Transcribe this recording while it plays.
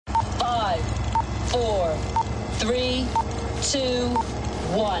4, 3, 2,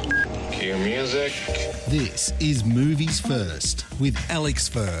 1. Cue music. This is Movies First with Alex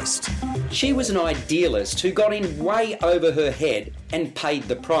First. She was an idealist who got in way over her head and paid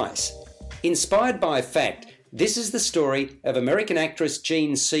the price. Inspired by fact, this is the story of American actress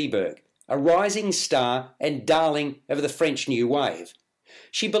Jean Seberg, a rising star and darling of the French New Wave.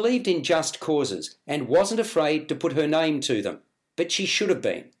 She believed in just causes and wasn't afraid to put her name to them, but she should have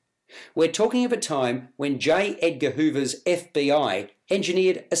been. We're talking of a time when J. Edgar Hoover's FBI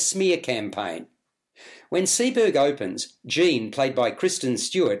engineered a smear campaign. When Seberg opens, Jean, played by Kristen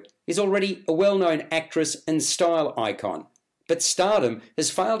Stewart, is already a well-known actress and style icon, but stardom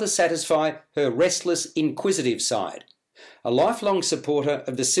has failed to satisfy her restless, inquisitive side. A lifelong supporter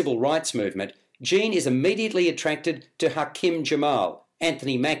of the civil rights movement, Jean is immediately attracted to Hakim Jamal,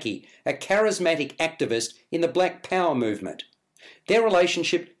 Anthony Mackie, a charismatic activist in the Black Power movement. Their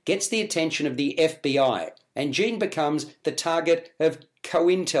relationship gets the attention of the FBI, and Jean becomes the target of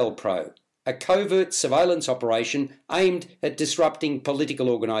COINTELPRO, a covert surveillance operation aimed at disrupting political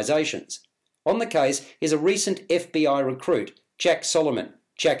organisations. On the case is a recent FBI recruit, Jack Solomon,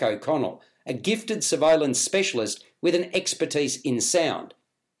 Jack O'Connell, a gifted surveillance specialist with an expertise in sound.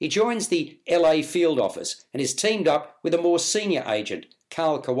 He joins the LA field office and is teamed up with a more senior agent,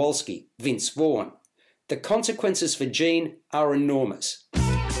 Carl Kowalski, Vince Vaughn. The consequences for Jean are enormous.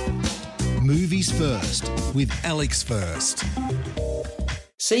 Movies First with Alex First.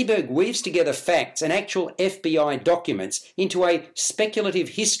 Seberg weaves together facts and actual FBI documents into a speculative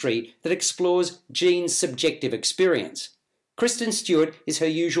history that explores Jean's subjective experience. Kristen Stewart is her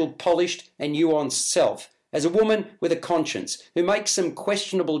usual polished and nuanced self, as a woman with a conscience who makes some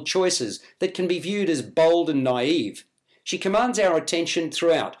questionable choices that can be viewed as bold and naive. She commands our attention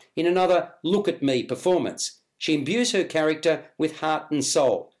throughout in another look-at-me performance. She imbues her character with heart and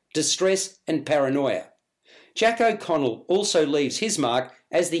soul, distress and paranoia. Jack O'Connell also leaves his mark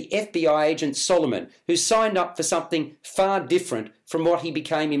as the FBI agent Solomon, who signed up for something far different from what he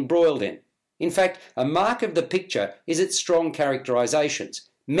became embroiled in. In fact, a mark of the picture is its strong characterisations,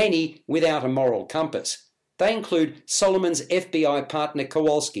 many without a moral compass. They include Solomon's FBI partner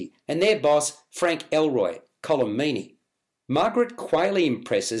Kowalski and their boss Frank Elroy, Colm Meaney. Margaret Qualley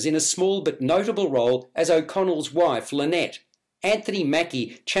impresses in a small but notable role as O'Connell's wife, Lynette. Anthony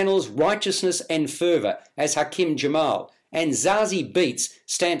Mackie channels righteousness and fervour as Hakim Jamal, and Zazie Beetz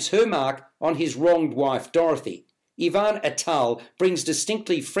stamps her mark on his wronged wife, Dorothy. Yvonne Attal brings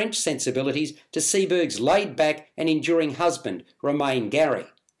distinctly French sensibilities to Seberg's laid-back and enduring husband, Romain Gary.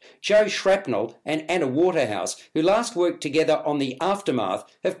 Joe Shrapnel and Anna Waterhouse, who last worked together on The Aftermath,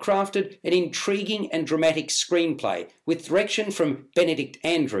 have crafted an intriguing and dramatic screenplay with direction from Benedict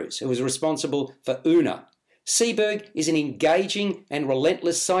Andrews, who was responsible for Una. Seberg is an engaging and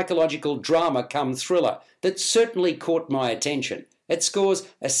relentless psychological drama come thriller that certainly caught my attention. It scores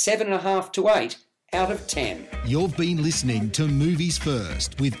a 7.5 to 8 out of 10. You've been listening to Movies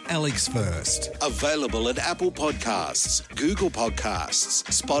First with Alex First. Available at Apple Podcasts, Google Podcasts,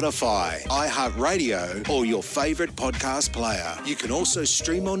 Spotify, iHeartRadio, or your favourite podcast player. You can also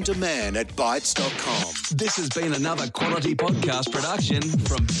stream on demand at Bytes.com. This has been another quality podcast production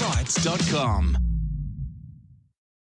from Bytes.com.